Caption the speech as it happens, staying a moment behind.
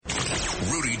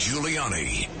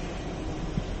Giuliani.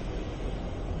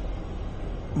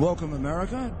 Welcome,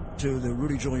 America, to the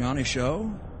Rudy Giuliani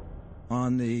Show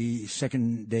on the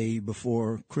second day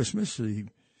before Christmas, the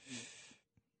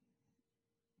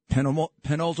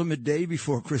penultimate day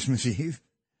before Christmas Eve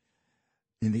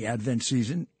in the Advent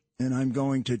season. And I'm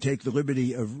going to take the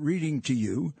liberty of reading to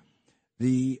you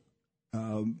the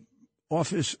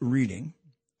office reading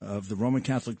of the Roman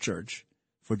Catholic Church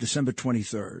for December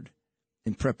 23rd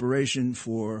in preparation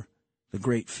for the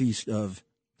great feast of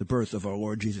the birth of our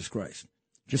Lord Jesus Christ.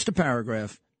 Just a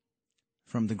paragraph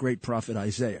from the great prophet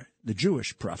Isaiah, the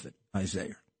Jewish prophet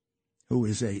Isaiah, who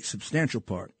is a substantial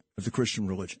part of the Christian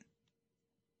religion.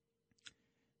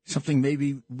 Something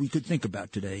maybe we could think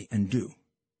about today and do.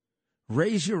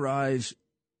 Raise your eyes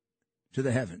to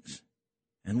the heavens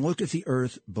and look at the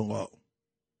earth below.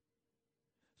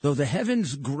 Though the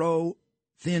heavens grow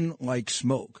thin like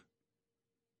smoke,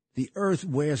 the earth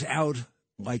wears out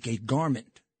like a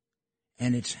garment,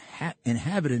 and its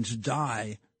inhabitants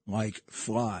die like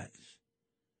flies.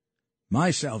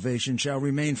 My salvation shall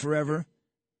remain forever,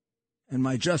 and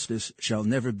my justice shall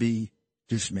never be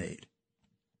dismayed.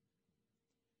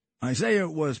 Isaiah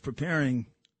was preparing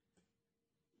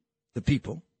the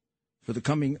people for the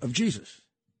coming of Jesus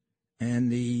and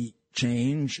the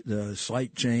change, the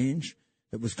slight change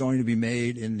that was going to be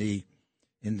made in the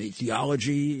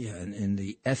theology and in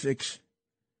the ethics,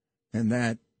 and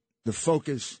that the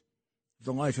focus of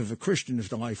the life of a Christian is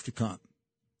the life to come.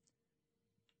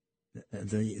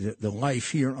 The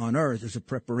life here on earth is a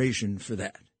preparation for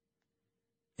that.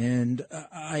 And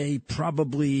I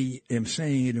probably am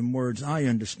saying it in words I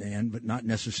understand, but not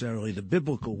necessarily the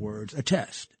biblical words, a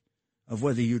test of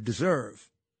whether you deserve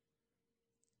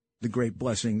the great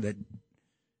blessing that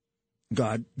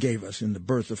God gave us in the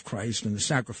birth of Christ and the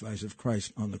sacrifice of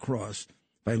Christ on the cross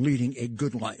by leading a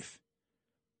good life.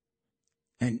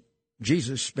 And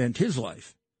Jesus spent his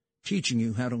life teaching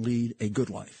you how to lead a good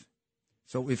life.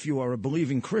 So if you are a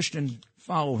believing Christian,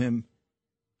 follow him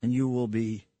and you will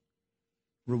be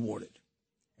rewarded.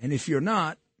 And if you're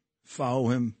not, follow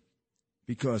him,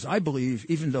 because I believe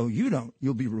even though you don't,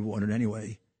 you'll be rewarded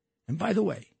anyway. And by the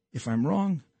way, if I'm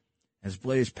wrong, as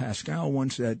Blaise Pascal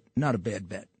once said, not a bad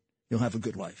bet. You'll have a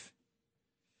good life.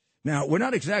 Now, we're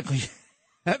not exactly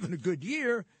having a good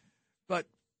year, but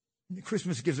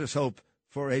Christmas gives us hope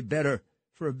for a better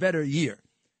year.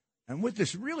 And with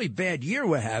this really bad year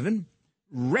we're having,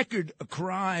 record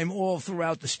crime all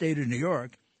throughout the state of New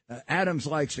York, Adams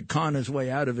likes to con his way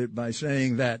out of it by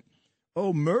saying that,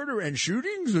 oh, murder and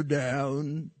shootings are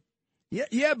down.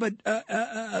 Yeah, but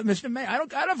Mr. Mayor, I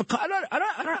don't have a car.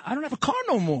 I don't have a car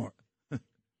no more.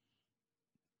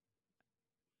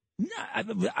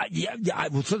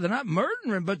 Well, so they're not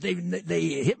murdering, but they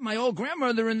hit my old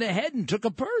grandmother in the head and took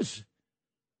a purse.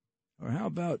 Or how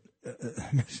about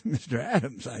Mr.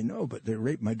 Adams? I know, but they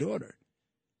raped my daughter.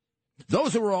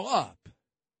 Those are all up.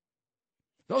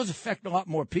 Those affect a lot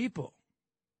more people.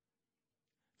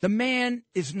 The man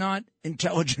is not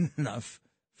intelligent enough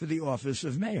for the office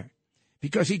of mayor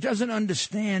because he doesn't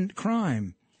understand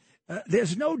crime.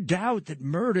 There's no doubt that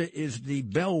murder is the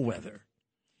bellwether.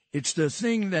 It's the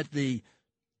thing that the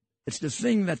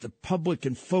public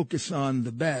can focus on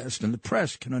the best, and the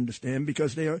press can understand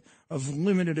because they are of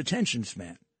limited attention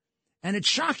span. And it's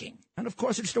shocking. And, of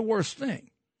course, it's the worst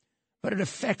thing. But it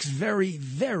affects very,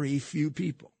 very few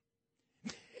people.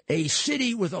 A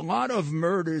city with a lot of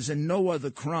murders and no other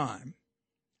crime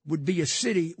would be a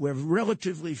city where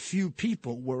relatively few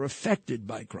people were affected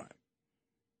by crime.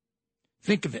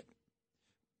 Think of it.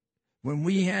 When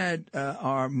we had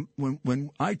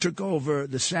when I took over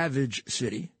the Savage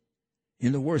City,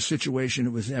 in the worst situation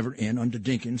it was ever in under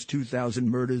Dinkins, 2,000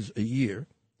 murders a year,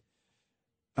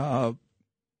 there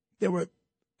were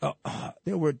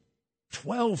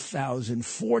 12,000,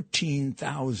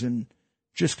 14,000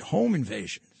 just home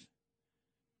invasions.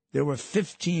 There were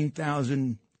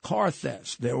 15,000 car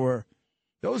thefts. Those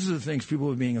are the things people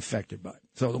were being affected by.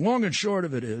 So the long and short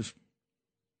of it is,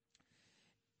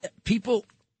 people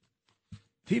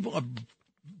are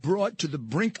brought to the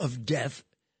brink of death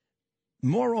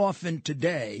more often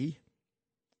today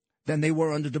than they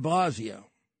were under de Blasio.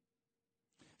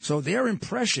 So their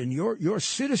impression, your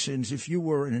citizens, if you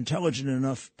were an intelligent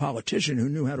enough politician who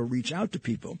knew how to reach out to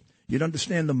people, you'd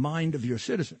understand the mind of your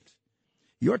citizens.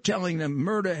 You're telling them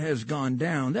murder has gone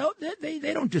down.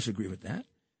 They don't disagree with that.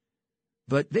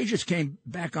 But they just came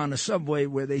back on a subway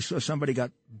where they saw somebody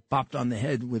got bopped on the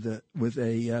head with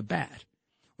a bat.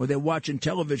 Or they're watching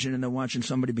television and they're watching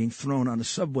somebody being thrown on a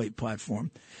subway platform.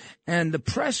 And the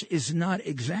press is not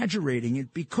exaggerating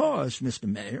it because, Mr.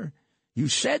 Mayor, you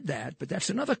said that, but that's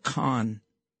another con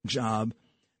job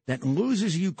that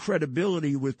loses you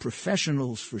credibility with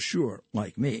professionals for sure,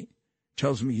 like me,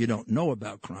 tells me you don't know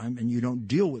about crime and you don't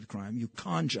deal with crime. You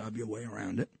con job your way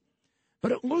around it.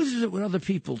 But it loses it with other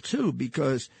people, too,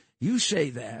 because you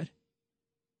say that,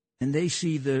 and they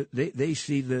see the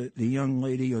young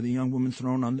lady or the young woman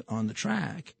thrown on the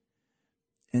track,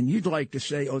 and you'd like to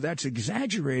say, oh, that's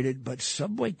exaggerated, but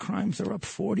subway crimes are up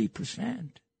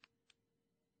 40%.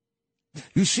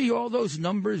 You see all those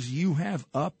numbers you have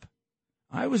up?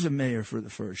 I was a mayor for the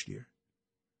first year.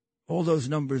 All those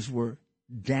numbers were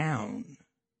down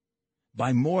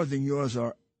by more than yours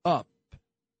are up.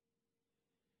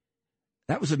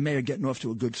 That was a mayor getting off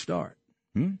to a good start.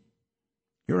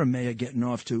 You're a mayor getting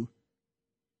off to,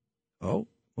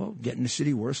 getting the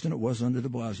city worse than it was under de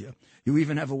Blasio. You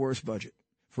even have a worse budget.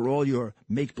 For all your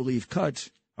make-believe cuts,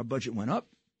 our budget went up,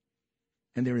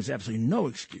 and there is absolutely no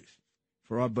excuse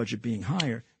for our budget being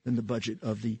higher than the budget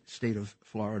of the state of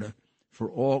Florida. For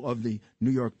all of the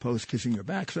New York Post kissing your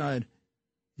backside,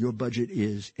 your budget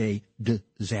is a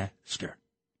disaster.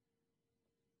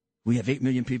 We have 8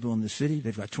 million people in the city.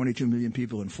 They've got 22 million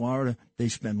people in Florida. They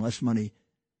spend less money.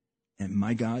 And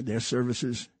my God, their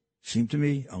services seem to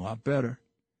me a lot better.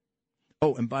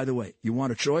 Oh, and by the way, you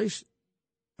want a choice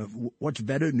of what's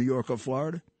better, New York or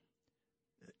Florida?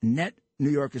 Net, New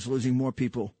York is losing more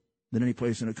people than any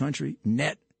place in the country.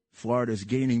 Net, Florida is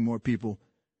gaining more people.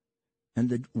 And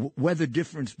the weather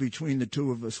difference between the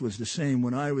two of us was the same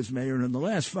when I was mayor. And in the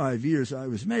last 5 years I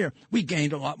was mayor, we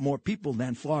gained a lot more people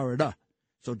than Florida.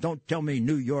 So don't tell me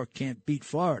New York can't beat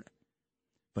Florida.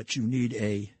 But you need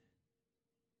a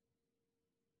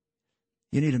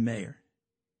mayor,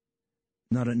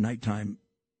 not a nighttime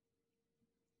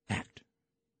act.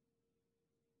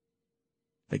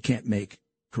 They can't make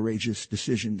courageous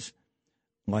decisions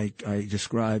like I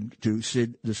described to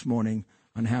Sid this morning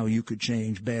on how you could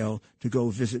change bail to go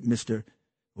visit Mr.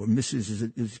 or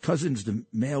Mrs. Is Cousins the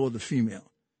male or the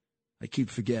female? I keep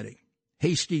forgetting.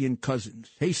 Hasty and Cousins.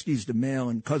 Hasty's the male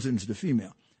and Cousins the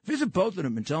female. Visit both of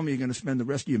them and tell me you're going to spend the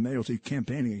rest of your mayoralty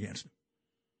campaigning against them.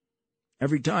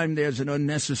 Every time there's an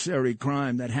unnecessary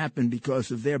crime that happened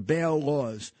because of their bail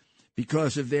laws,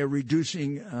 because of their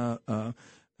reducing,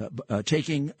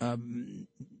 taking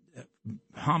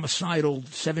homicidal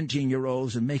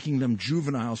 17-year-olds and making them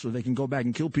juvenile so they can go back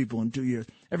and kill people in 2 years.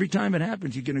 Every time it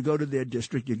happens, you're going to go to their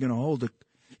district. You're going to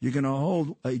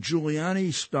hold a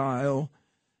Giuliani-style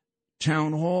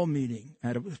town hall meeting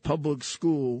at a public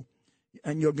school,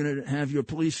 and you're going to have your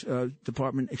police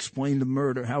department explain the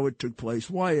murder, how it took place,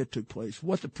 why it took place,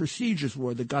 what the procedures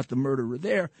were that got the murderer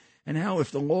there, and how if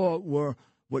the law were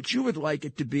what you would like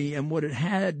it to be and what it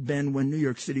had been when New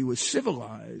York City was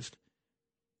civilized,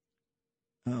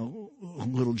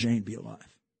 little Jane be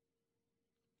alive.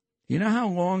 You know how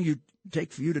long it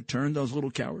take for you to turn those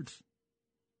little cowards?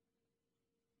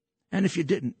 And if you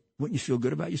didn't, wouldn't you feel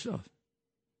good about yourself?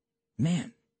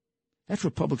 Man, that's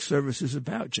what public service is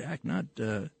about, Jack.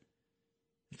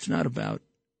 It's not about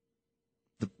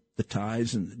the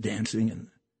ties and the dancing, and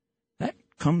that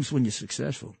comes when you're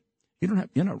successful. You don't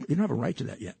have a right to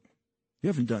that yet. You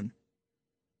haven't done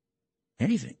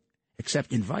anything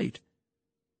except invite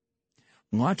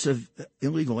lots of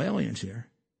illegal aliens here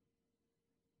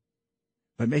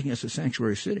by making us a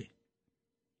sanctuary city,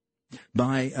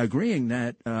 by agreeing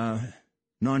that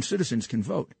non-citizens can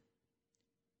vote.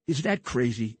 Is that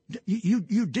crazy?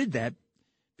 You did that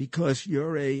because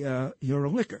you're a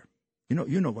licker.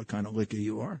 You know what kind of licker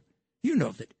you are. You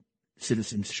know that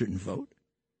citizens shouldn't vote.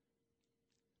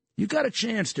 You got a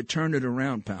chance to turn it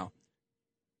around, pal.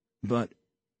 But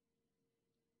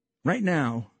right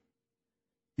now,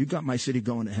 you got my city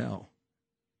going to hell.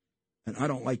 And I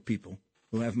don't like people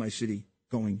who have my city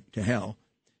going to hell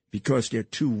because they're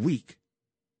too weak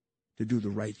to do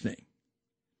the right thing.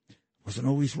 I wasn't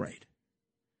always right,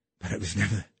 but I was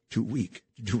never too weak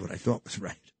to do what I thought was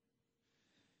right.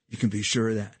 You can be sure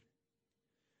of that.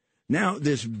 Now,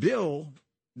 this bill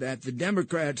that the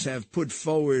Democrats have put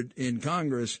forward in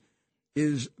Congress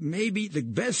is maybe the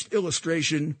best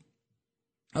illustration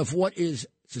of what is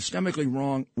systemically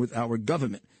wrong with our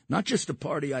government. Not just the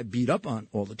party I beat up on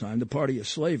all the time, the party of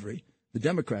slavery, the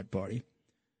Democrat Party,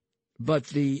 but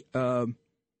the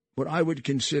what I would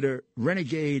consider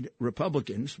renegade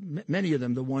Republicans, many of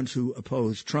them the ones who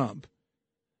oppose Trump,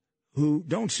 who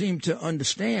don't seem to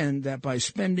understand that by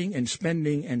spending and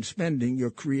spending and spending, you're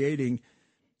creating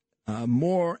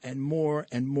more and more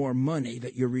and more money,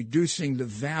 that you're reducing the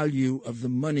value of the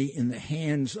money in the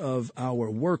hands of our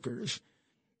workers.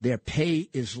 Their pay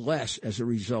is less as a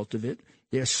result of it.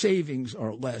 Their savings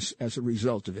are less as a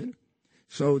result of it,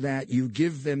 so that you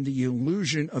give them the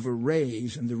illusion of a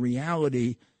raise and the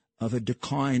reality of a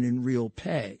decline in real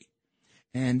pay.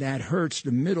 And that hurts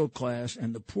the middle class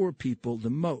and the poor people the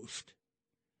most,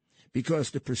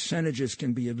 because the percentages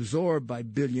can be absorbed by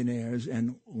billionaires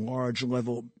and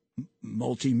large-level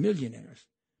multimillionaires.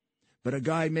 But a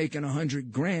guy making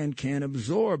 $100,000 can't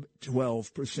absorb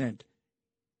 12%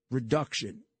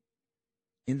 reduction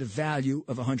in the value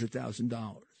of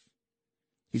 $100,000.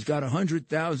 He's got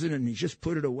 $100,000 and he's just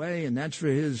put it away, and that's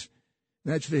what he's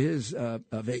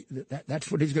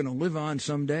going to live on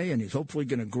someday, and he's hopefully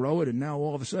going to grow it. And now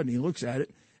all of a sudden he looks at it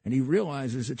and he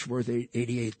realizes it's worth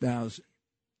 $88,000,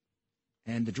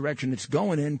 and the direction it's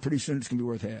going in, pretty soon it's going to be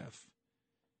worth half.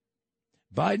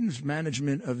 Biden's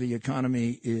management of the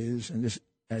economy is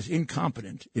as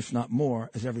incompetent, if not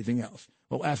more, as everything else.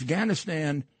 Well,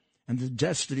 Afghanistan and the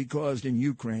deaths that he caused in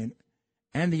Ukraine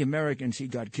and the Americans he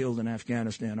got killed in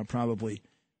Afghanistan are probably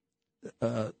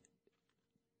what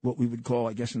we would call,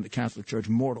 I guess, in the Catholic Church,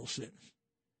 mortal sins.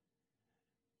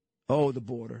 Oh, the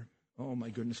border. Oh, my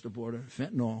goodness, the border.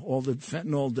 Fentanyl. All the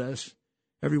fentanyl deaths.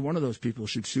 Every one of those people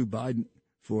should sue Biden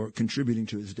for contributing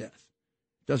to his death.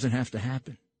 Doesn't have to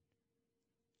happen.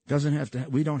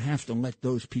 We don't have to let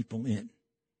those people in.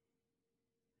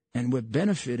 And we're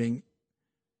benefiting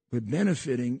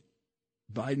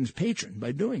Biden's patron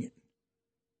by doing it.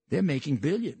 They're making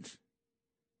billions.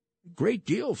 Great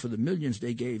deal for the millions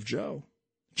they gave Joe.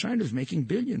 China's making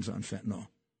billions on fentanyl.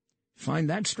 Find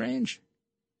that strange?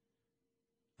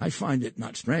 I find it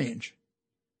not strange.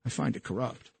 I find it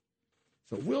corrupt.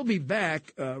 So we'll be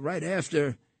back right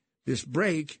after this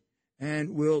break, and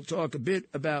we'll talk a bit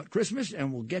about Christmas,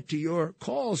 and we'll get to your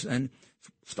calls and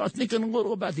start thinking a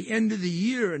little about the end of the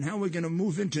year and how we're going to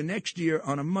move into next year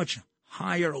on a much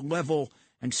higher level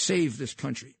and save this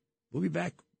country. We'll be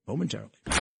back momentarily.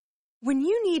 When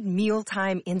you need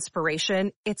mealtime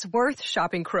inspiration, it's worth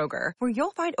shopping Kroger, where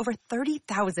you'll find over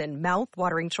 30,000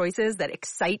 mouth-watering choices that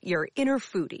excite your inner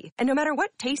foodie. And no matter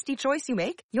what tasty choice you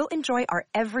make, you'll enjoy our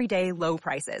everyday low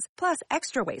prices, plus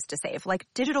extra ways to save, like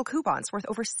digital coupons worth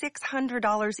over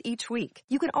 $600 each week.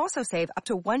 You can also save up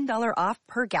to $1 off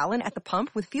per gallon at the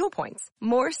pump with fuel points.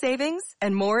 More savings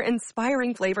and more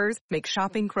inspiring flavors make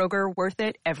shopping Kroger worth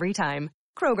it every time.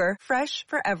 Kroger, fresh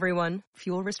for everyone.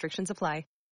 Fuel restrictions apply.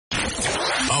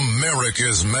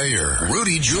 America's Mayor,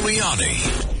 Rudy Giuliani.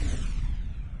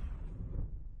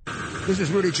 This is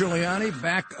Rudy Giuliani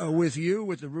back with you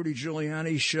with the Rudy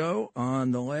Giuliani Show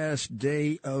on the last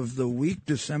day of the week,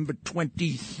 December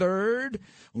 23rd,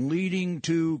 leading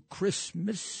to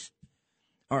Christmas.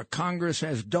 Our Congress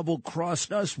has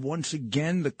double-crossed us once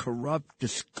again, the corrupt,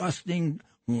 disgusting,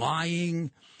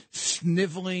 lying,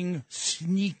 sniveling,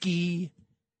 sneaky.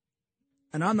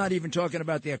 And I'm not even talking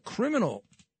about their criminal.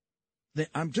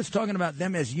 I'm just talking about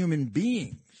them as human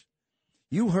beings.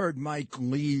 You heard Mike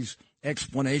Lee's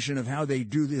explanation of how they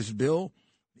do this bill.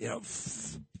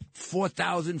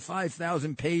 4,000,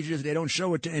 5,000 pages. They don't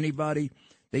show it to anybody.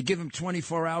 They give them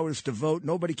 24 hours to vote.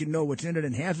 Nobody can know what's in it,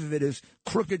 and half of it is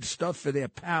crooked stuff for their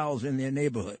pals in their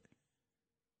neighborhood.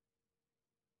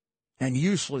 And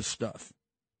useless stuff.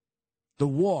 The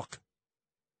walk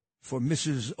for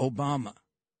Mrs. Obama.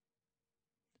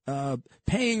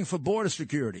 Paying for border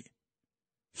security.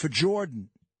 For Jordan.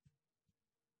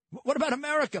 What about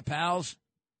America, pals?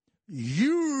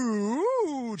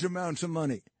 Huge amounts of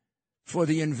money for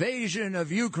the invasion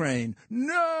of Ukraine.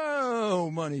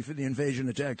 No money for the invasion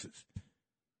of Texas.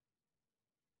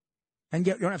 And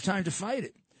yet you don't have time to fight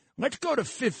it. Let's go to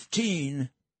 15,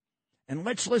 and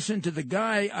let's listen to the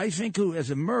guy, I think, who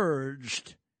has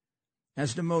emerged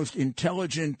as the most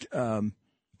intelligent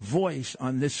voice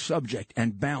on this subject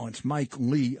and balance, Mike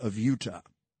Lee of Utah.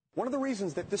 One of the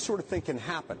reasons that this sort of thing can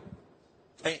happen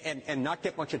and not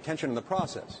get much attention in the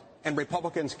process, and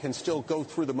Republicans can still go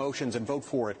through the motions and vote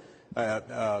for it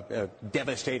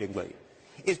devastatingly,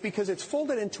 is because it's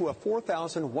folded into a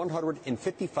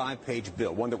 4,155-page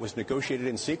bill, one that was negotiated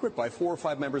in secret by 4 or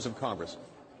 5 members of Congress,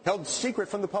 held secret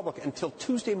from the public until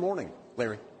Tuesday morning,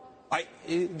 Larry.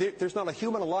 There's not a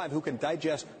human alive who can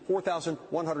digest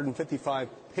 4,155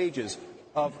 pages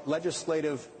of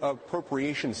legislative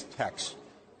appropriations text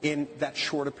in that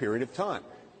short a period of time.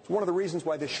 It's one of the reasons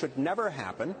why this should never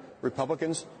happen.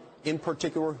 Republicans, in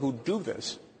particular, who do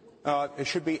this,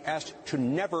 should be asked to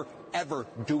never, ever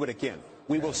do it again.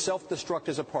 We will self-destruct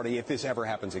as a party if this ever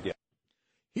happens again.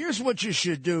 Here's what you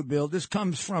should do, Bill. This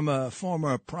comes from a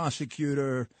former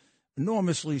prosecutor,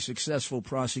 enormously successful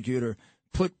prosecutor,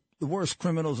 put the worst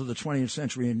criminals of the 20th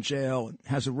century in jail,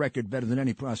 has a record better than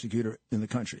any prosecutor in the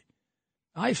country.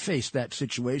 I faced that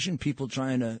situation, people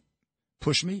trying to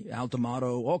push me, Al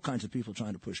D'Amato, all kinds of people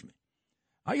trying to push me.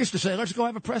 I used to say, let's go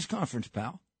have a press conference,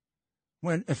 pal.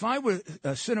 If I were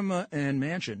Sinema and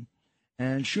Manchin,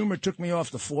 and Schumer took me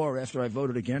off the floor after I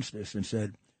voted against this and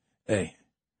said, hey,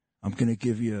 I'm going to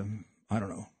give you, I don't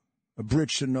know, a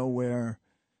bridge to nowhere.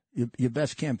 Your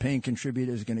best campaign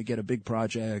contributor is going to get a big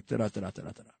project,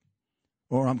 da-da-da-da-da-da-da.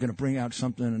 Or I'm going to bring out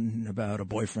something about a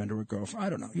boyfriend or a girlfriend. I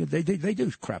don't know. They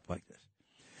do crap like this.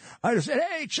 I just said,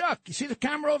 hey, Chuck, you see the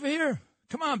camera over here?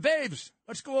 Come on, babes,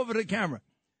 let's go over to the camera.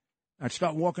 I'd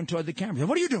start walking toward the camera.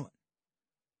 What are you doing?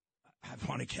 I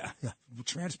want to get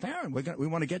transparent. We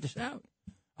want to get this out.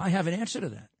 I have an answer to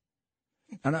that.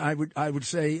 And I would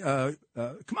say, come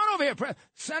on over here.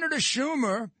 Senator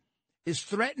Schumer is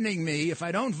threatening me. If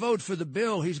I don't vote for the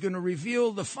bill, he's going to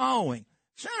reveal the following.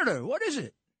 Senator, what is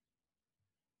it?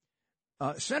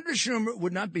 Senator Schumer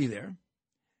would not be there.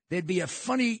 There'd be a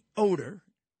funny odor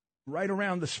right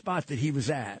around the spot that he was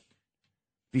at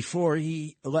before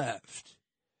he left.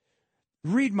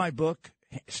 Read my book,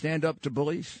 Stand Up to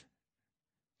Bullies.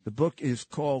 The book is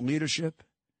called Leadership.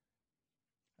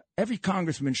 Every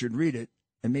congressman should read it,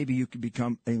 and maybe you could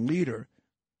become a leader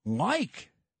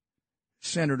like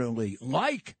Senator Lee,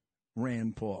 like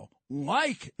Rand Paul,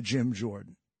 like Jim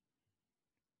Jordan.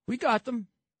 We got them.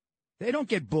 They don't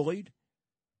get bullied.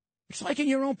 It's like in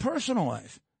your own personal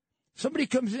life. Somebody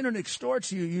comes in and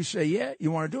extorts you. You say, yeah,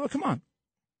 you want to do it? Come on.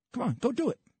 Come on, go do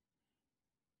it.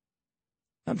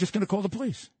 I'm just going to call the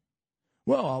police.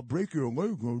 Well, I'll break your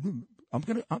leg. I'm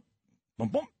going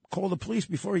to call the police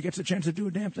before he gets a chance to do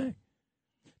a damn thing.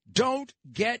 Don't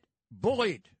get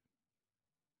bullied.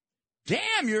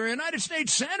 Damn, you're a United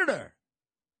States Senator.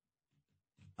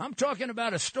 I'm talking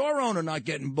about a store owner not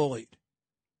getting bullied.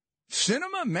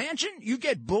 Sinema, Manchin, you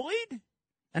get bullied?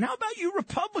 And how about you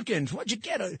Republicans? What'd you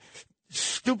get, a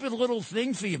stupid little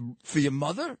thing for your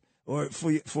mother? Or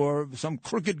for some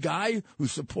crooked guy who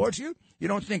supports you? You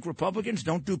don't think Republicans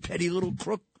don't do petty little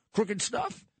crooked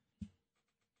stuff?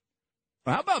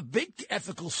 Well, how about big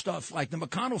ethical stuff like the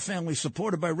McConnell family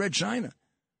supported by Red China?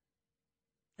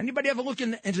 Anybody ever look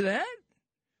into that?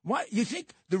 Why? You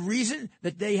think the reason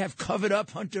that they have covered up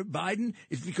Hunter Biden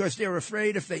is because they're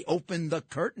afraid if they open the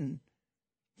curtain,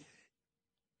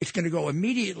 it's going to go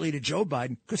immediately to Joe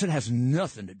Biden, because it has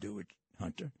nothing to do with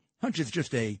Hunter. Hunter's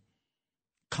just a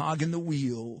cog in the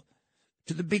wheel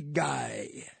to the big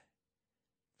guy,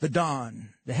 the Don,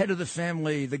 the head of the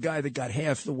family, the guy that got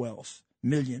half the wealth,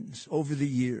 millions over the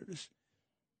years.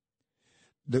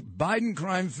 The Biden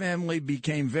crime family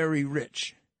became very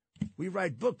rich. We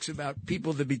write books about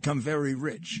people that become very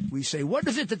rich. We say, what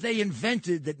is it that they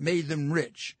invented that made them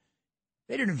rich?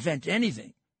 They didn't invent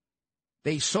anything.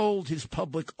 They sold his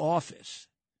public office,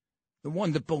 the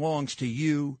one that belongs to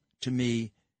you, to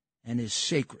me, and is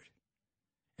sacred.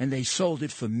 And they sold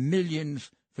it for millions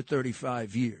for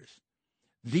 35 years.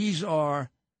 These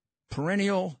are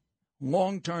perennial,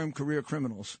 long-term career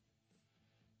criminals.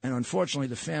 And unfortunately,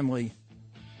 the family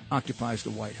occupies the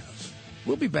White House.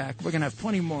 We'll be back. We're going to have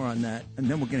plenty more on that. And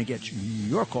then we're going to get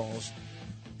your calls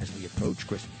as we approach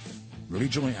Christmas. Rudy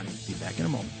Giuliani. Be back in a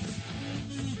moment.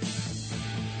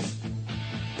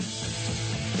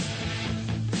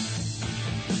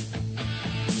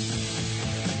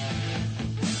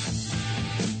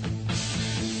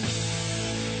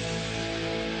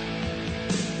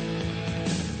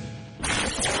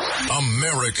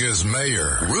 America's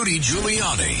Mayor, Rudy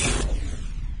Giuliani.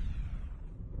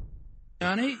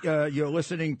 You're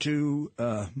listening to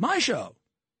my show.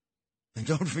 And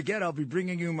don't forget, I'll be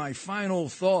bringing you my final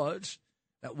thoughts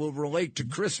that will relate to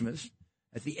Christmas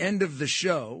at the end of the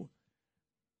show.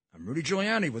 I'm Rudy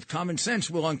Giuliani. With common sense,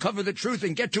 we'll uncover the truth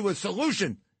and get to a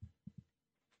solution.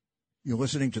 You're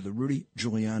listening to the Rudy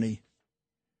Giuliani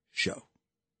Show.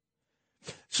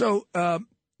 So,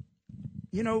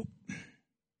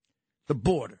 the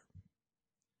border.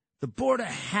 The border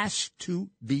has to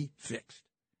be fixed.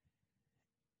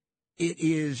 It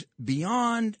is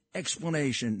beyond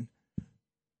explanation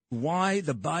why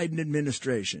the Biden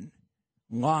administration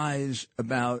lies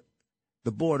about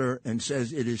the border and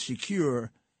says it is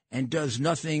secure and does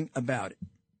nothing about it.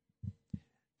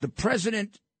 The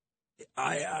president,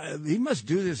 he must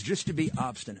do this just to be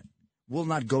obstinate, will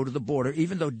not go to the border,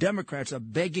 even though Democrats are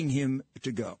begging him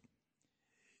to go.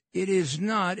 It is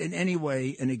not in any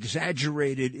way an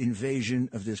exaggerated invasion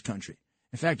of this country.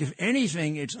 In fact, if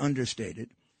anything, it's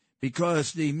understated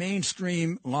because the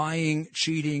mainstream lying,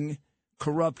 cheating,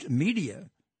 corrupt media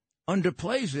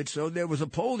underplays it. So there was a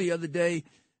poll the other day,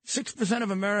 6%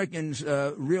 of Americans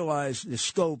realize the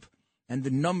scope and the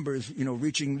numbers,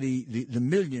 reaching the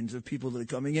millions of people that are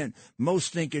coming in.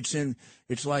 Most think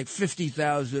it's like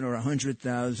 50,000 or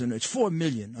 100,000. It's 4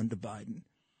 million under Biden.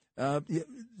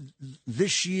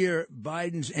 This year,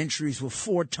 Biden's entries were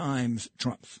 4 times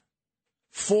Trump's.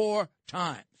 4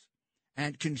 times.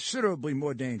 And considerably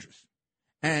more dangerous.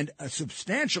 And a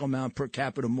substantial amount per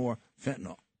capita more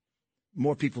fentanyl.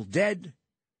 More people dead.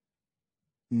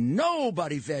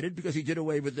 Nobody vetted because he did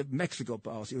away with the Mexico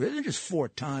policy. It isn't just 4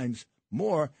 times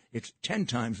more, it's 10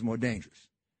 times more dangerous.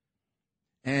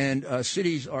 And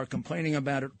cities are complaining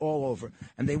about it all over.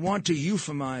 And they want to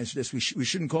euphemize this. We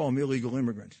shouldn't call them illegal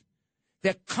immigrants.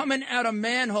 They're coming out of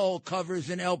manhole covers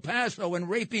in El Paso and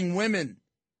raping women.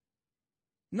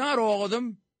 Not all of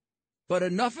them, but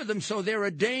enough of them so they're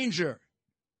a danger.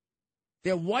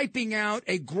 They're wiping out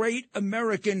a great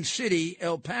American city,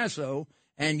 El Paso,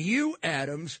 and you,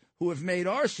 Adams, who have made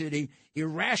our city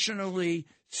irrationally,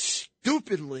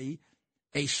 stupidly,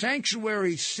 a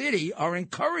sanctuary city, are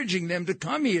encouraging them to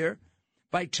come here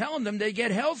by telling them they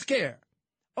get health care.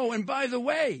 Oh, and by the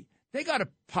way, they got a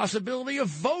possibility of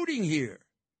voting here.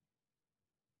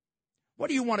 What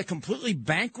do you want to completely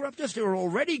bankrupt us? They're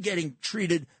already getting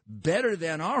treated better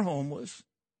than our homeless.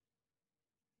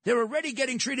 They're already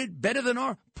getting treated better than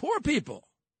our poor people.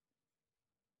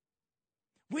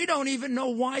 We don't even know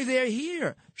why they're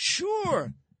here.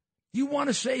 Sure, you want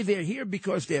to say they're here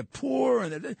because they're poor,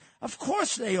 and of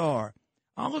course they are.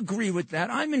 I'll agree with that.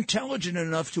 I'm intelligent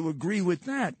enough to agree with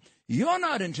that. You're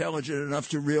not intelligent enough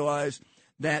to realize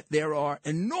that there are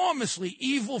enormously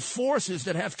evil forces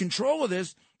that have control of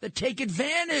this, that take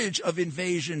advantage of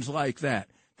invasions like that.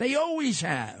 They always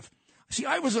have. See,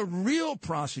 I was a real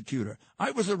prosecutor.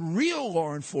 I was a real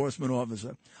law enforcement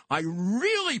officer. I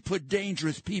really put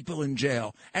dangerous people in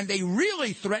jail, and they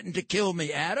really threatened to kill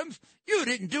me, Adams. You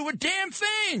didn't do a damn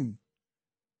thing.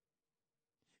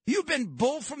 You've been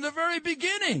bull from the very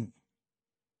beginning.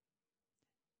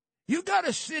 You got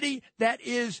a city that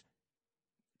is,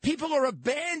 people are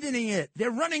abandoning it.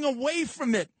 They're running away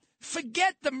from it.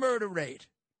 Forget the murder rate.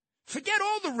 Forget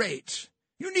all the rates.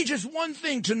 You need just one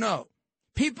thing to know.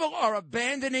 People are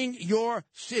abandoning your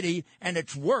city, and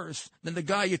it's worse than the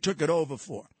guy you took it over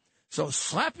for. So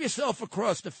slap yourself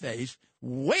across the face,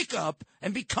 wake up,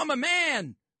 and become a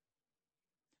man.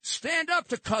 Stand up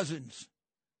to Cousins.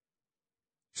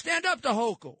 Stand up to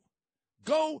Hochul.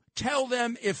 Go tell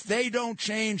them if they don't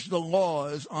change the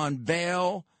laws on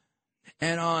bail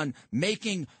and on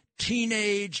making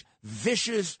teenage,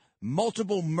 vicious,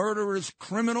 multiple murderers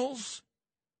criminals,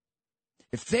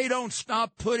 if they don't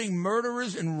stop putting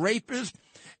murderers and rapists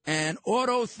and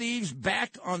auto thieves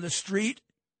back on the street,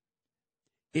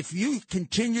 if you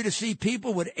continue to see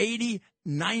people with 80,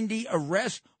 90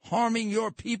 arrests harming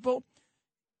your people,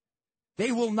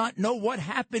 they will not know what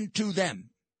happened to them.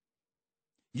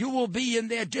 You will be in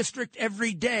their district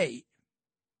every day.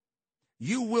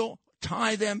 You will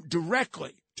tie them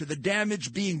directly to the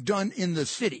damage being done in the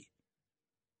city.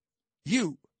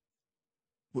 You,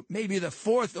 with maybe the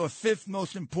 4th or 5th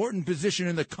most important position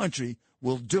in the country,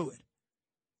 will do it.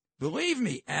 Believe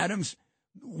me, Adams,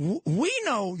 we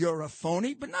know you're a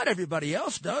phony, but not everybody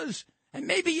else does. And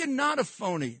maybe you're not a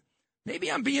phony.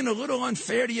 Maybe I'm being a little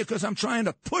unfair to you because I'm trying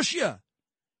to push you,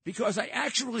 because I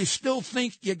actually still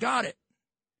think you got it.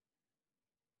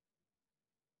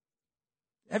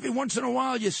 Every once in a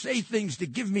while you say things to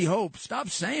give me hope. Stop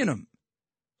saying them.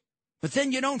 But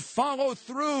then you don't follow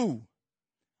through.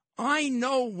 I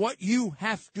know what you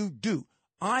have to do.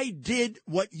 I did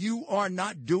what you are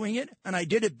not doing it, and I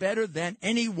did it better than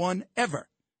anyone ever.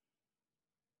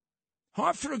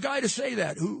 Hard for a guy to say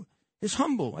that who is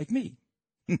humble like me.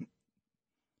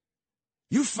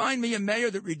 You find me a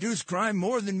mayor that reduced crime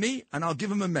more than me, and I'll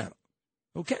give him a medal.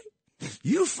 Okay?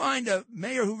 You find a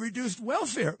mayor who reduced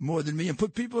welfare more than me and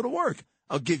put people to work,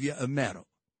 I'll give you a medal.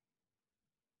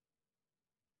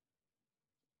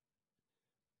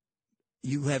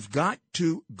 You have got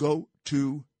to go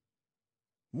to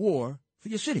war for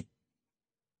your city.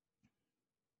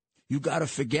 You got to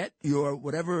forget your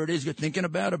whatever it is you're thinking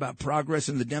about progress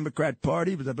in the Democrat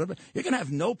Party. Blah, blah, blah. You're going to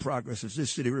have no progress if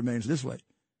this city remains this way.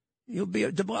 You'll be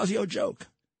a de Blasio joke.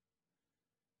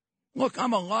 Look,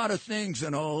 I'm a lot of things,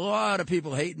 and a lot of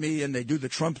people hate me, and they do the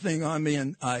Trump thing on me,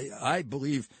 and I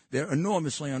believe they're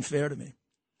enormously unfair to me.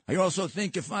 I also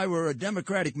think if I were a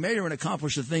Democratic mayor and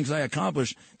accomplished the things I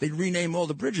accomplished, they'd rename all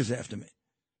the bridges after me.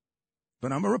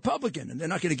 But I'm a Republican, and they're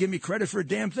not going to give me credit for a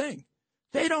damn thing.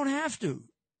 They don't have to.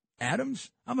 Adams,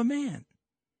 I'm a man.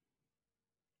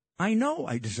 I know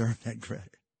I deserve that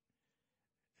credit.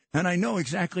 And I know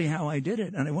exactly how I did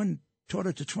it, and I went and taught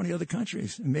it to 20 other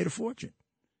countries and made a fortune.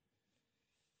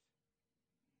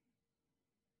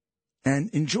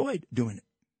 And enjoyed doing it.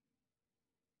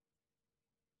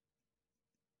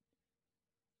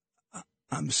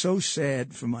 I'm so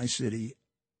sad for my city.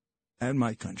 and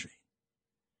my country,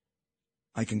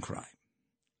 I can cry.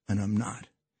 And I'm not,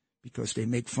 because they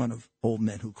make fun of old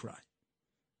men who cry.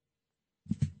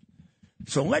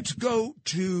 So let's go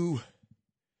to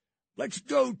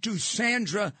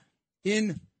Sandra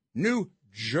in New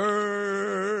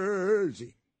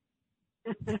Jersey.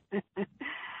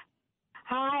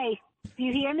 Hi. Do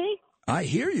you hear me? I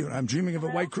hear you. I'm dreaming of a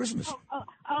white Christmas.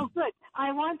 Oh, good.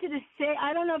 I wanted to say,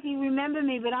 I don't know if you remember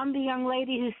me, but I'm the young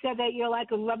lady who said that you're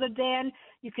like a rubber band.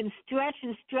 You can stretch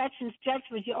and stretch and stretch,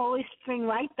 but you always spring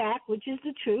right back, which is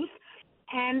the truth.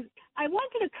 And I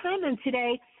wanted to comment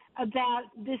today about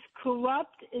this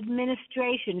corrupt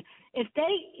administration. If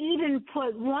they even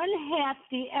put one half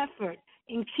the effort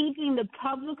in keeping the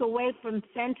public away from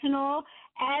fentanyl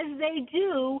as they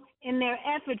do in their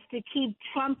efforts to keep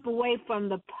Trump away from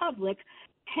the public,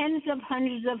 tens of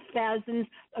hundreds of thousands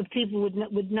of people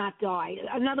would not die.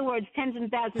 In other words, tens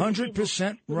of thousands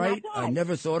 100% right. I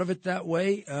never thought of it that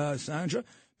way, Sandra,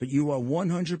 but you are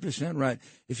 100% right.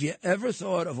 If you ever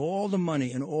thought of all the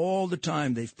money and all the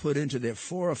time they've put into their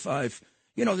 4 or 5,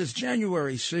 this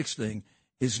January 6th thing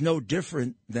is no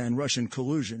different than Russian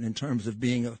collusion in terms of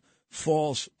being a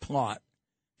false plot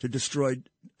to destroy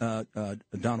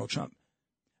Donald Trump.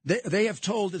 They have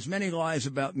told as many lies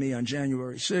about me on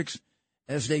January 6th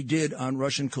as they did on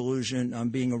Russian collusion, on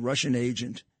being a Russian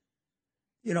agent.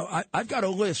 I've got a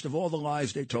list of all the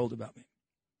lies they told about me.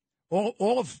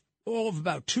 All of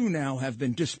about 2 now have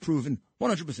been disproven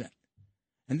 100%.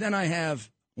 And then I have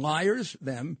liars,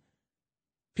 them,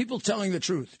 people telling the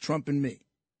truth, Trump and me.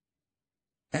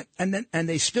 And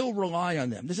they still rely on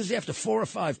them. This is after 4 or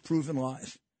 5 proven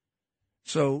lies.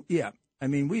 So, yeah, I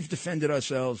mean, we've defended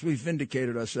ourselves. We've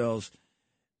vindicated ourselves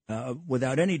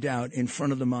without any doubt in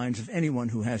front of the minds of anyone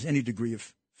who has any degree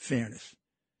of fairness.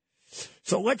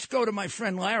 So let's go to my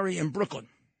friend Larry in Brooklyn.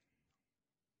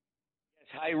 Yes,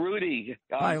 hi, Rudy.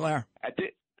 Hi, Larry.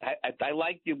 I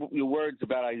like your words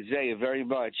about Isaiah very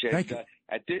much. And, Thank you.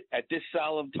 At this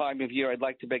solemn time of year, I'd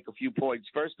like to make a few points.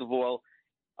 First of all,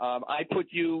 I put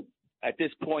you at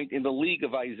this point in the league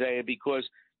of Isaiah because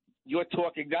you're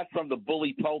talking not from the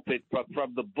bully pulpit, but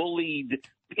from the bullied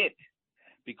pit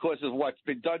because of what's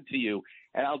been done to you.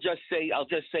 And I'll just say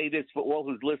this for all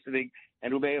who's listening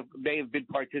and who may have been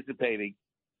participating.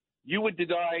 You would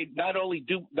deny not only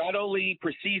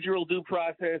procedural due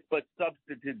process, but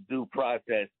substantive due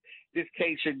process. This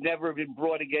case should never have been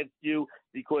brought against you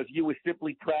because you were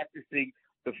simply practicing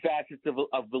the facets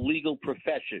of the legal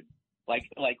profession.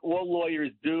 Like all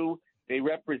lawyers do, they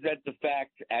represent the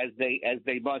facts as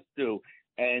they must do.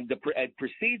 And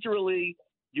procedurally,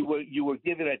 you were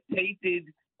given a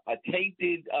tainted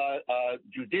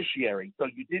judiciary, so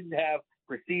you didn't have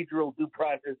procedural due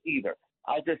process either.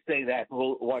 I'll just say that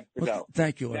who wants to know.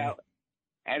 Thank you, Larry. Now,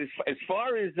 and as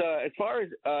far as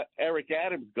Eric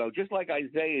Adams go, just like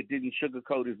Isaiah didn't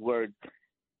sugarcoat his words,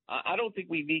 I don't think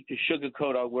we need to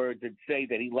sugarcoat our words and say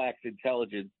that he lacks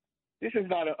intelligence. This is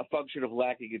not a function of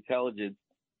lacking intelligence.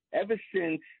 Ever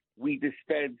since we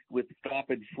dispensed with stop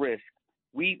and frisk,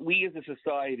 we as a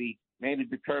society made a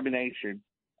determination,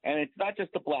 and it's not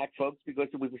just the black folks because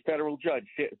it was a federal judge,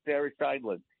 Sarah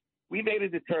Steinle. We made a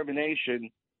determination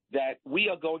that we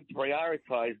are going to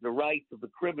prioritize the rights of the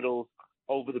criminals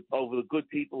over the good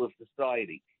people of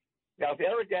society. Now, if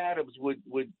Eric Adams would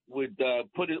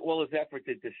put all his efforts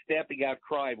into stamping out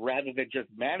crime rather than just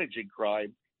managing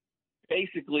crime,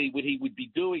 basically what he would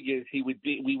be doing is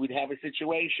we would have a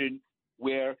situation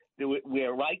where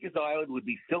Rikers Island would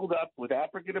be filled up with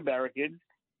African Americans,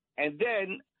 and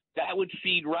then that would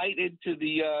feed right into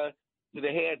the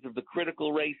hands of the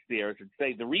critical race theorists and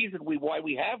say the reason why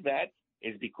we have that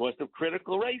is because of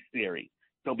critical race theory.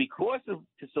 So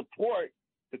to support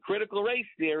the critical race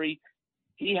theory,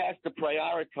 he has to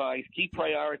keep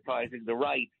prioritizing the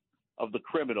rights of the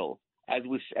criminals, as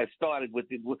started when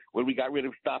we got rid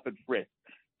of stop and frisk.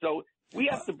 So we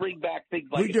have to bring back things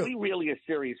like if we really are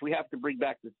serious, we have to bring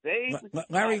back the same.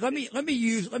 Larry, let me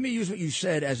use what you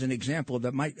said as an example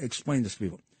that might explain this to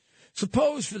people.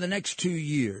 Suppose for the next 2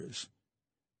 years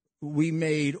we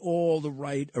made all the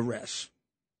right arrests,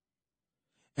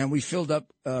 and we filled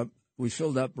up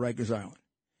Rikers Island,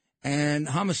 and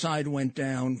homicide went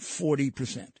down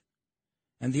 40%,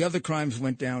 and the other crimes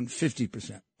went down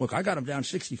 50%. Look, I got them down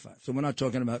 65, so we're not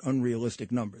talking about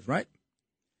unrealistic numbers, right?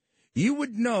 You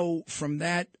would know from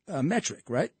that metric,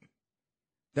 right,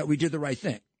 that we did the right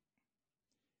thing.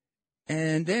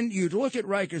 And then you'd look at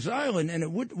Rikers Island, and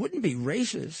it wouldn't be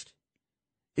racist.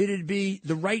 It'd be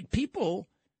the right people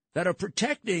that are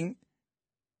protecting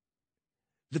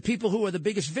the people who are the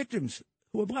biggest victims,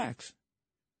 who are blacks.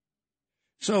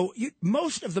 So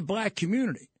most of the black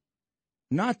community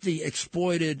not the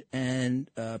exploited and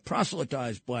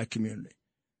proselytized black community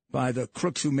by the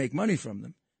crooks who make money from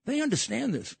them. They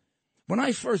understand this. When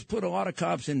I first put a lot of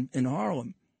cops in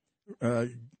Harlem,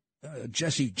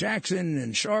 Jesse Jackson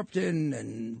and Sharpton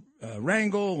and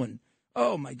Rangel, and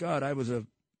oh, my God, I was a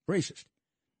racist.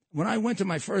 When I went to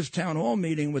my first town hall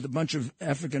meeting with a bunch of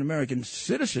African-American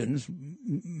citizens,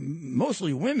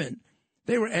 mostly women,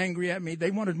 they were angry at me.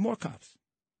 They wanted more cops.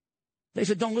 They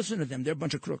said, don't listen to them. They're a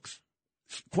bunch of crooks.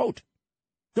 Quote,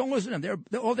 don't listen to them.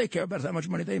 All they care about is how much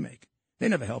money they make. They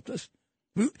never helped us.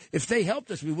 If they helped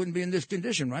us, we wouldn't be in this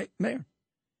condition, right, Mayor?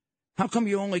 How come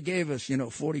you only gave us,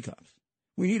 40 cops?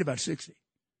 We need about 60.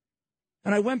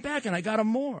 And I went back and I got them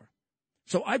more.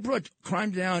 So I brought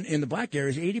crime down in the black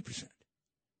areas 80%.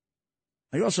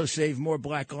 I also saved more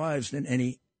black lives than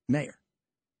any mayor.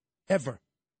 Ever.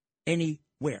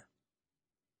 Anywhere.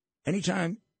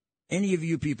 Anytime any of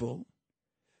you people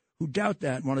who doubt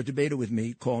that want to debate it with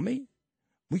me, call me.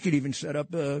 We could even set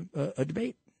up a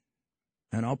debate,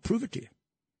 and I'll prove it to you.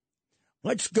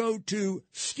 Let's go to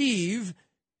Steve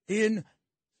in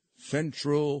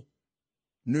Central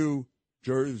New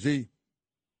Jersey.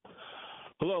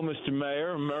 Hello, Mr.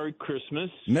 Mayor. Merry Christmas.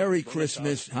 Merry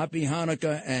Christmas, Happy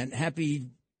Hanukkah, and happy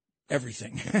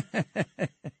everything.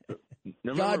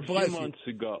 God bless you.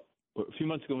 A few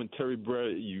months ago when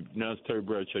you announced Terry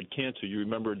Bradshaw had cancer, you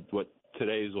remembered what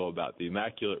today is all about, the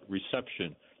Immaculate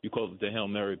Reception. You called it the Hail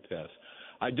Mary Pass.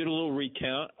 I did a little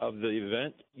recount of the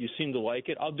event. You seem to like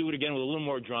it. I'll do it again with a little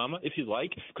more drama, if you'd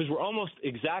like, because we're almost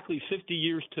exactly 50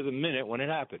 years to the minute when it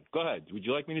happened. Go ahead. Would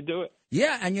you like me to do it?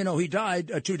 Yeah, and, he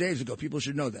died 2 days ago. People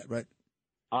should know that, right?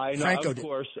 I know, Franco of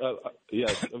course.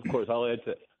 Yes, of course. I'll add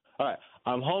to it. All right.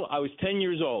 I'm home. I was 10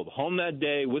 years old, home that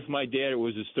day with my dad. It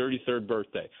was his 33rd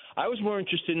birthday. I was more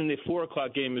interested in the 4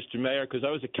 o'clock game, Mr. Mayor, because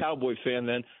I was a Cowboy fan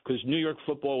then, because New York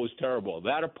football was terrible.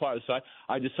 That apart,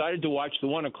 I decided to watch the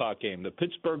 1 o'clock game, the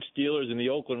Pittsburgh Steelers and the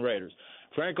Oakland Raiders.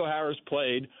 Franco Harris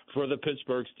played for the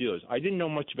Pittsburgh Steelers. I didn't know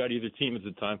much about either team at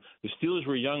the time. The Steelers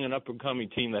were a young and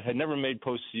up-and-coming team that had never made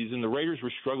postseason. The Raiders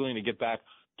were struggling to get back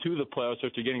to the playoffs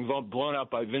after getting blown out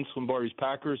by Vince Lombardi's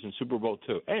Packers in Super Bowl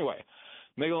II. Anyway,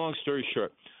 make a long story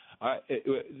short, it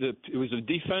was a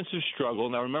defensive struggle.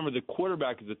 Now, remember, the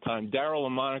quarterback at the time, Darryl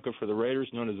LaMonica for the Raiders,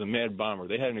 known as the Mad Bomber.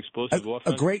 They had an explosive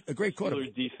offense. A great quarterback.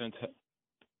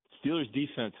 Steelers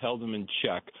defense held them in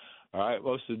check, all right,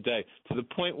 most of the day, to the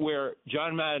point where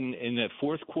John Madden, in that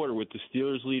fourth quarter with the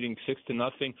Steelers leading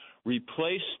 6-0,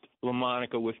 replaced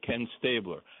LaMonica with Ken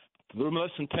Stabler. A little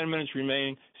less than 10 minutes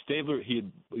remaining. Stabler, he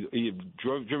had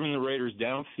driven the Raiders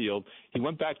downfield. He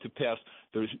went back to pass.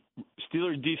 The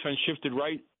Steelers defense shifted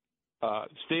right.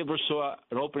 Stabler saw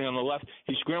an opening on the left.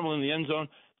 He scrambled in the end zone.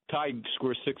 Tied,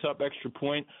 scored 6-up, extra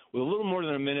point. With a little more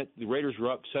than a minute, the Raiders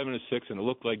were up 7-6, and it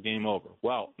looked like game over.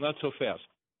 Wow, not so fast.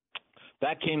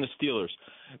 Back came the Steelers.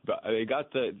 They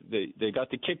got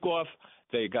the kickoff.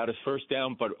 They got his first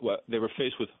down, but they were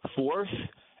faced with 4th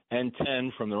and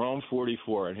 10 from their own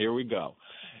 44, and here we go.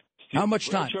 How much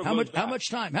time? How much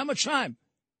time?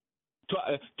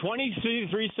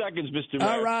 23 seconds, Mr. Mayor.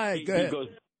 All right, go ahead.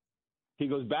 He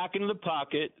goes back into the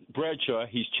pocket. Bradshaw,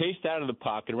 he's chased out of the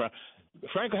pocket.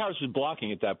 Franco Harris was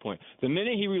blocking at that point. The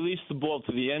minute he released the ball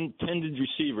to the intended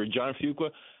receiver, John Fuqua,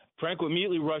 Franco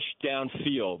immediately rushed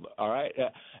downfield. All right,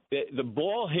 the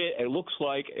ball hit. It looks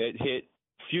like it hit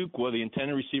Fuqua, the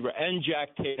intended receiver, and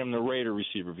Jack Tatum, the Raider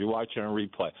receiver. If you watch it on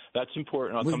replay, that's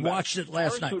important. We watched it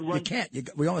last night. You can't.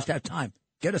 We almost have time.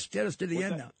 Get us to the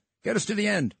end now. Get us to the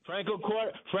end. Franco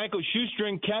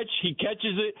shoestring catch. He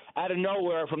catches it out of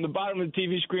nowhere from the bottom of the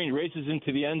TV screen. He races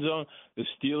into the end zone. The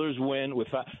Steelers win with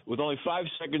only 5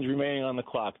 seconds remaining on the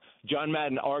clock. John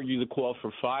Madden argued the call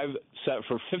for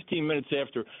 15 minutes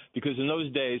after, because in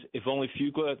those days, if only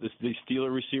Fuqua, the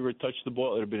Steeler receiver, touched the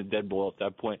ball, it would have been a dead ball at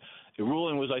that point. The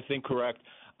ruling was, I think, correct.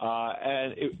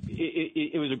 And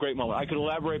it was a great moment. I could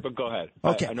elaborate, but go ahead.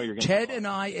 Okay. I know you're going Ted and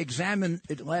I examined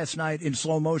it last night in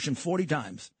slow motion 40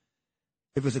 times.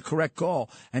 It was a correct call.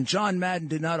 And John Madden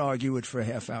did not argue it for a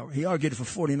half hour. He argued it for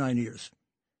 49 years.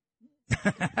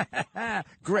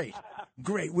 Great.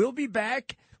 We'll be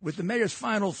back with the mayor's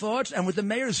final thoughts and with the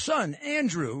mayor's son,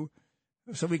 Andrew,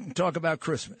 so we can talk about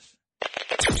Christmas.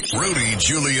 Rudy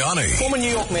Giuliani. Former New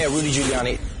York Mayor Rudy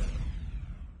Giuliani.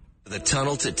 The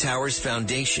Tunnel to Towers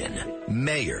Foundation,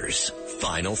 Mayor's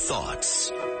Final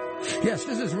Thoughts. Yes,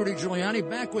 this is Rudy Giuliani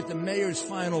back with the mayor's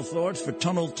final thoughts for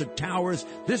Tunnel to Towers.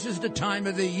 This is the time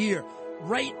of the year.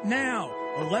 Right now,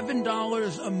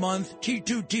 $11 a month,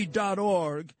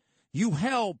 T2T.org. You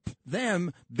help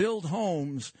them build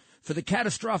homes for the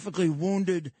catastrophically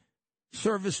wounded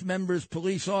service members,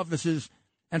 police officers,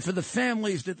 and for the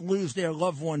families that lose their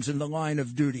loved ones in the line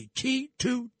of duty.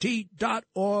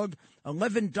 T2T.org,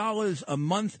 $11 a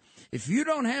month. If you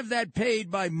don't have that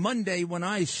paid by Monday when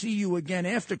I see you again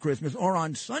after Christmas, or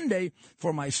on Sunday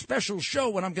for my special show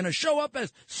when I'm going to show up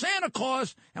as Santa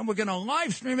Claus and we're going to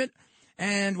live stream it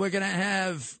and we're going to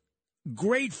have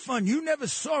great fun. You never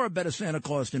saw a better Santa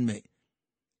Claus than me.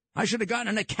 I should have gotten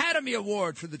an Academy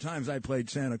Award for the times I played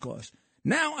Santa Claus.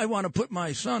 Now I want to put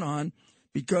my son on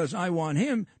because I want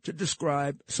him to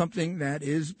describe something that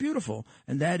is beautiful,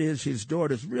 and that is his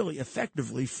daughter's really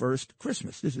effectively first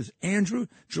Christmas. This is Andrew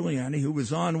Giuliani, who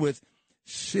was on with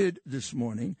Sid this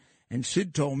morning, and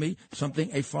Sid told me something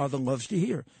a father loves to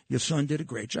hear. Your son did a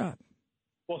great job.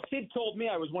 Well, Sid told me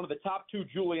I was one of the top 2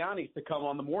 Giulianis to come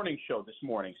on the morning show this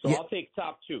morning, so yeah. I'll take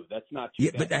top 2. That's not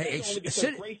too bad. But only because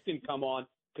Sid, Grace didn't come on,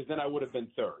 because then I would have been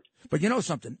 3rd. But you know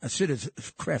something? Sid is a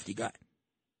crafty guy.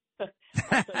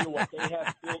 I'll tell you what, they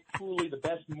have built truly the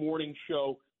best morning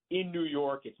show in New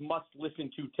York. It's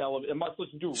must-listen to television,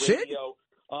 must-listen to radio.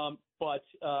 But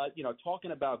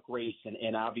talking about Grace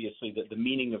and obviously the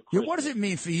meaning of Christmas. Yeah, what does it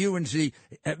mean for you and Z?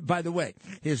 By the way,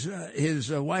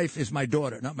 his wife is my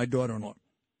daughter, not my daughter-in-law.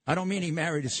 I don't mean he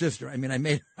married his sister. I mean I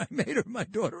made her my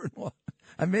daughter-in-law.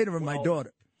 I made her my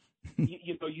daughter.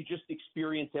 You just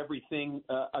experience everything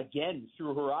again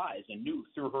through her eyes, and new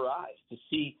through her eyes, to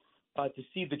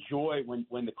see the joy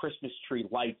when the Christmas tree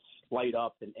light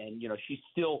up, and she's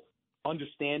still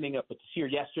understanding it. But to see her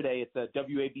yesterday at the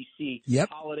WABC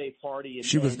holiday party, and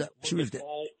she was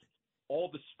all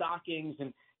the stockings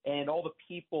and all the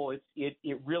people, it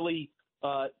really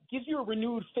gives you a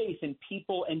renewed faith in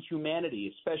people and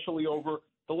humanity, especially over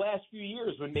the last few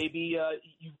years when maybe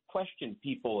you questioned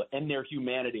people and their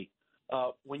humanity.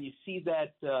 When you see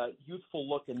that youthful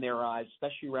look in their eyes,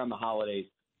 especially around the holidays,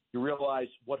 you realize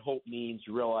what hope means.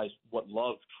 You realize what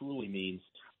love truly means.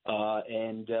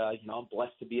 I'm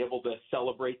blessed to be able to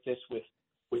celebrate this with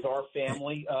our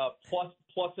family, plus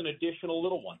an additional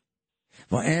little one.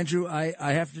 Well, Andrew, I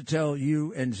have to tell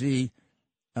you and Z,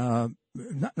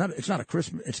 it's not a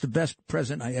Christmas. It's the best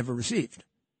present I ever received.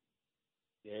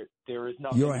 There is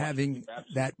nothing. You're having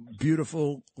that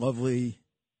beautiful, lovely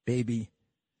baby.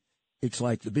 It's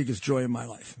like the biggest joy in my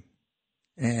life.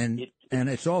 And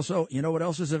it's also, you know what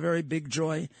else is a very big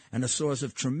joy and a source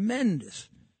of tremendous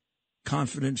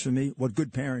confidence for me? What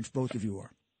good parents both of you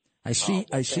are. I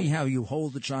see how you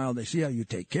hold the child. I see how you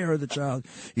take care of the child.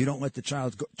 You don't let the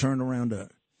child turn around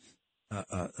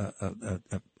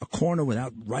a corner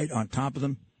without right on top of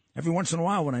them. Every once in a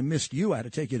while, when I missed you, I had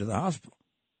to take you to the hospital.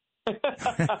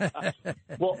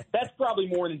 Well, that's probably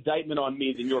more an indictment on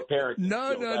me than your parents.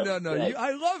 No.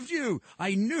 I loved you.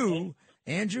 I knew,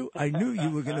 Andrew, I knew you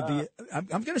were going to be,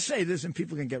 I'm going to say this and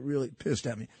people can get really pissed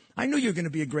at me. I knew you were going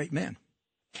to be a great man.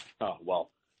 Oh,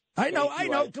 well. I know.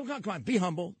 Come on, be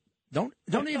humble. Don't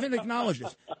even acknowledge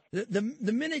this.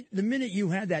 The minute you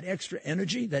had that extra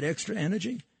energy, that's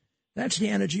the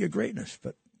energy of greatness.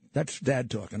 But that's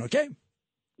Dad talking, okay?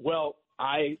 Well,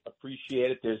 I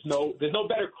appreciate it. There's no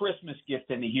better Christmas gift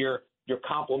than to hear your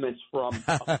compliments from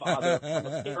a father, from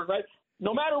a parent, right?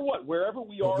 No matter what, wherever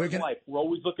we are in life, we're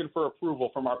always looking for approval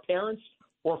from our parents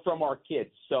or from our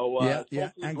kids. So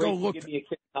and go look. Give me a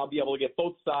kick. I'll be able to get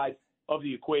both sides of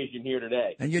the equation here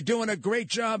today. And you're doing a great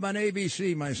job on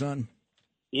ABC, my son.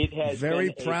 It has very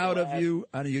been proud of you.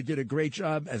 And you did a great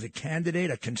job as a candidate,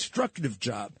 a constructive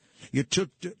job. You took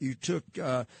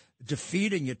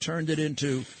defeat and you turned it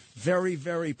into very,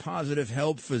 very positive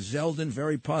help for Zeldin,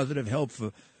 very positive help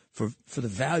for the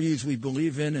values we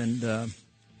believe in, and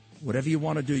whatever you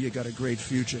want to do, you got a great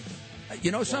future.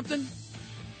 You know something?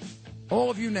 All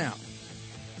of you now,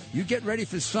 you get ready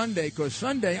for Sunday, because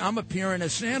Sunday I'm appearing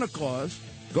as Santa Claus.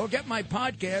 Go get my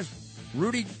podcast,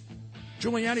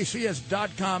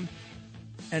 RudyGiulianiCS.com,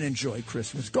 and enjoy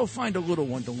Christmas. Go find a little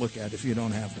one to look at if you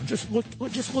don't have one. Just look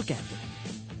at them,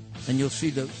 and you'll see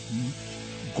the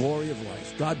glory of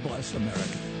life. God bless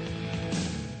America.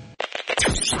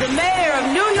 The mayor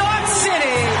of New York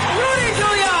City, Rudy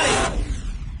Giuliani.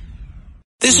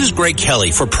 This is Greg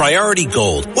Kelly for Priority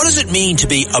Gold. What does it mean to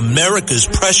be America's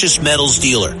precious metals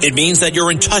dealer? It means that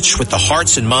you're in touch with the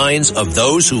hearts and minds of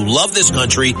those who love this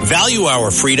country, value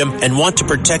our freedom, and want to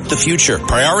protect the future.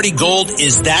 Priority Gold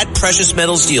is that precious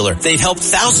metals dealer. They've helped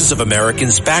thousands of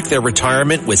Americans back their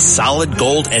retirement with solid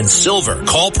gold and silver.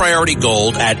 Call Priority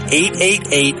Gold at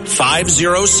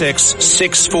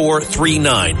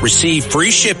 888-506-6439. Receive free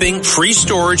shipping, free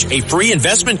storage, a free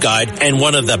investment guide, and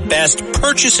one of the best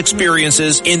purchase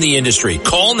experiences in the industry.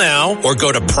 Call now or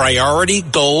go to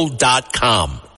PriorityGold.com.